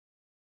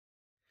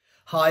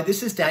Hi,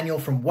 this is Daniel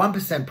from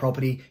 1%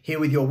 Property here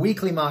with your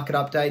weekly market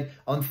update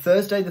on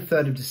Thursday, the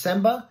 3rd of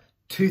December,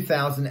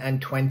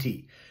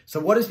 2020.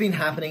 So what has been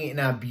happening in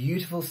our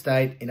beautiful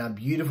state, in our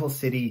beautiful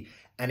city,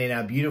 and in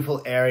our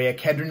beautiful area,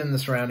 Kedron and the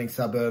surrounding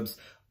suburbs,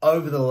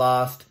 over the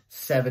last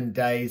 7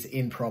 days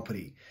in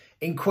property?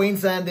 In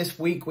Queensland this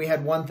week, we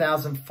had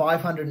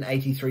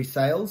 1,583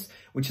 sales,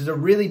 which is a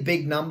really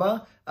big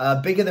number,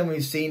 bigger than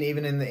we've seen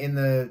even in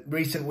the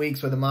recent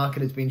weeks where the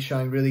market has been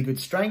showing really good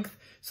strength.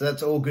 So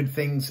that's all good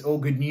things, all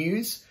good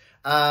news.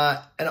 An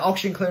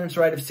auction clearance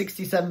rate of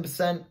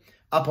 67%,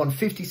 up on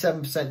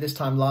 57% this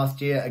time last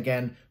year.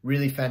 Again,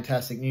 really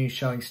fantastic news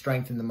showing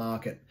strength in the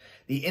market.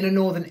 The inner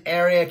northern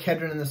area,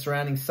 Kedron and the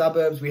surrounding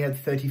suburbs, we had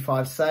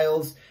 35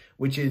 sales,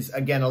 which is,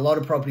 again, a lot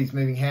of properties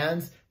moving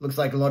hands. Looks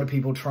like a lot of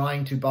people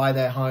trying to buy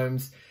their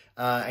homes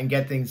and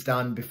get things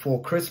done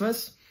before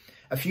Christmas.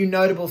 A few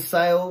notable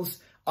sales.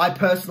 I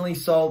personally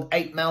sold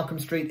 8 Malcolm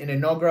Street in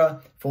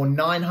Enoggera for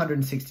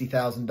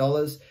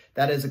 $960,000.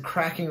 That is a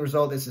cracking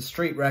result. It's a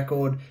street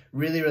record.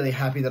 Really, really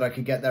happy that I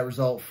could get that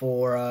result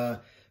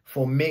for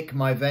Mick,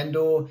 my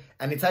vendor.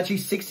 And it's actually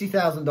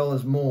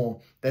 $60,000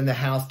 more than the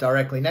house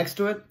directly next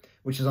to it,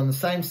 which is on the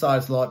same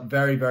size lot.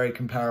 Very, very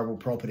comparable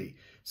property.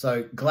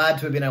 So glad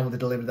to have been able to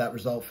deliver that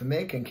result for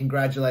Mick, and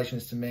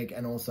congratulations to Mick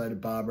and also to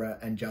Barbara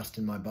and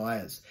Justin, my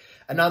buyers.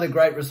 Another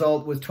great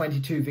result was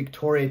 22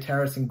 Victoria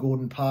Terrace in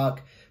Gordon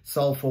Park,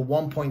 sold for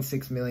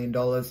 $1.6 million.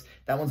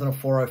 That one's on a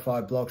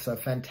 405 block, so a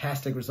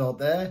fantastic result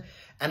there.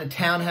 And a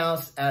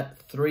townhouse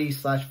at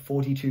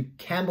 3/42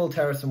 Campbell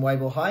Terrace in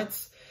Wavell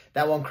Heights.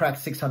 That one cracked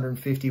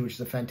 650, which is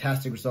a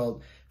fantastic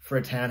result for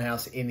a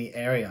townhouse in the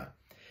area.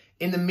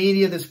 In the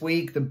media this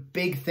week, the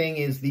big thing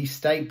is the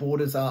state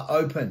borders are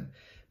open.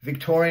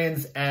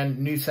 Victorians and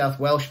New South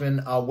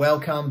Welshmen are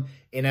welcome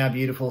in our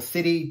beautiful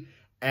city,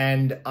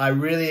 and I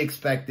really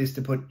expect this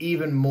to put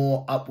even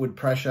more upward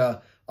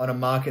pressure on a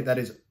market that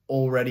is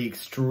already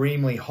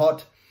extremely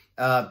hot.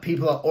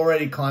 People are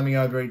already climbing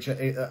over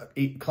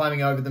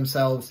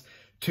themselves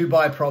to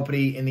buy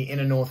property in the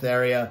inner north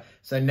area.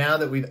 So now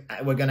that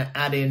we're going to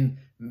add in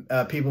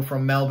people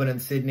from Melbourne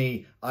and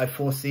Sydney, I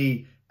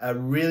foresee a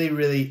really,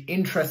 really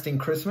interesting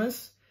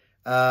Christmas.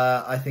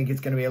 I think it's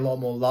going to be a lot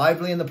more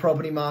lively in the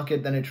property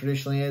market than it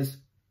traditionally is.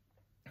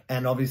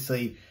 And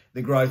obviously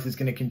the growth is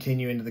going to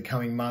continue into the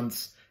coming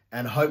months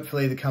and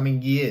hopefully the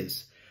coming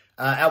years.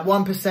 At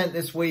 1%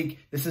 this week,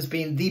 this has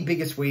been the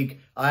biggest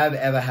week I have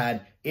ever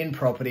had in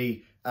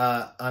property.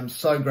 I'm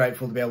so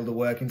grateful to be able to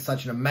work in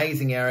such an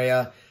amazing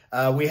area.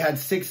 We had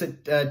 6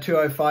 at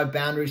 205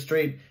 Boundary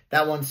Street.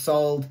 That one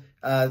sold.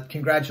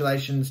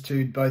 Congratulations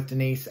to both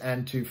Denise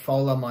and to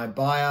Fowler, my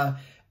buyer.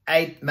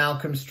 8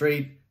 Malcolm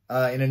Street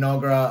in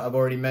Enoggera, I've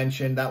already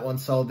mentioned. That one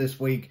sold this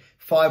week.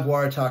 5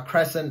 Waratah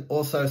Crescent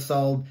also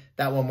sold.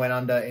 That one went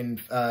under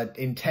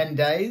in 10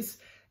 days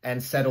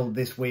and settled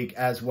this week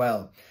as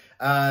well.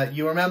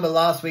 You remember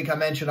last week I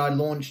mentioned I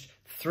launched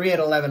 3 at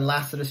 11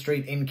 Lassiter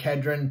Street in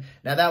Kedron.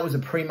 Now that was a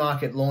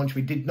pre-market launch.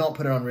 We did not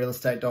put it on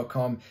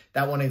realestate.com.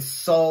 That one is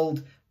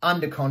sold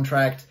under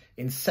contract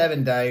in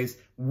 7 days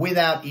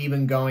without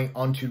even going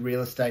onto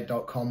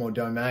realestate.com or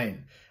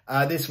domain.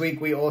 This week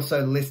we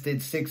also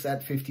listed 6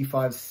 at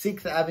 55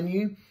 6th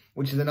Avenue,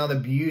 which is another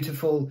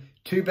beautiful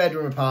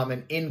 2-bedroom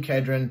apartment in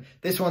Kedron.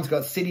 This one's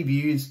got city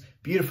views,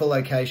 beautiful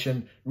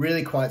location,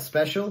 really quite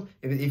special.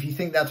 If you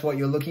think that's what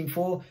you're looking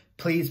for,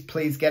 please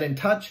get in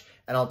touch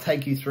and I'll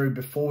take you through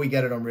before we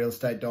get it on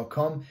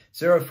realestate.com,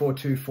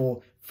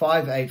 0424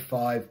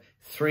 585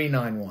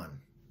 391.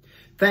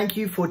 Thank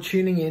you for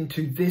tuning in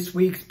to this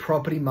week's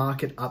property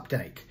market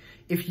update.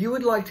 If you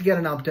would like to get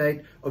an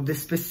update of the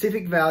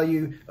specific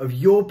value of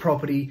your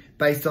property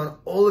based on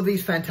all of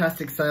these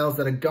fantastic sales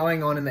that are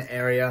going on in the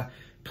area,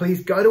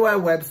 please go to our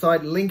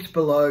website linked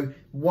below,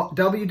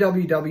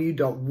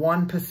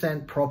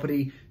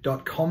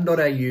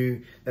 www.1percentproperty.com.au.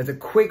 There's a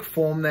quick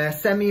form there.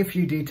 Send me a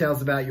few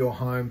details about your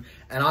home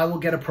and I will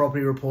get a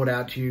property report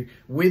out to you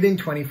within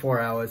 24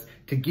 hours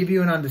to give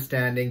you an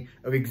understanding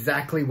of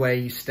exactly where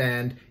you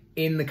stand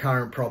in the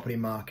current property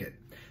market.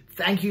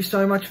 Thank you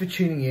so much for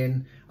tuning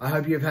in. I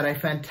hope you've had a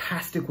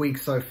fantastic week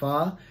so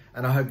far,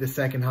 and I hope the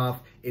second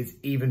half is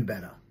even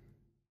better.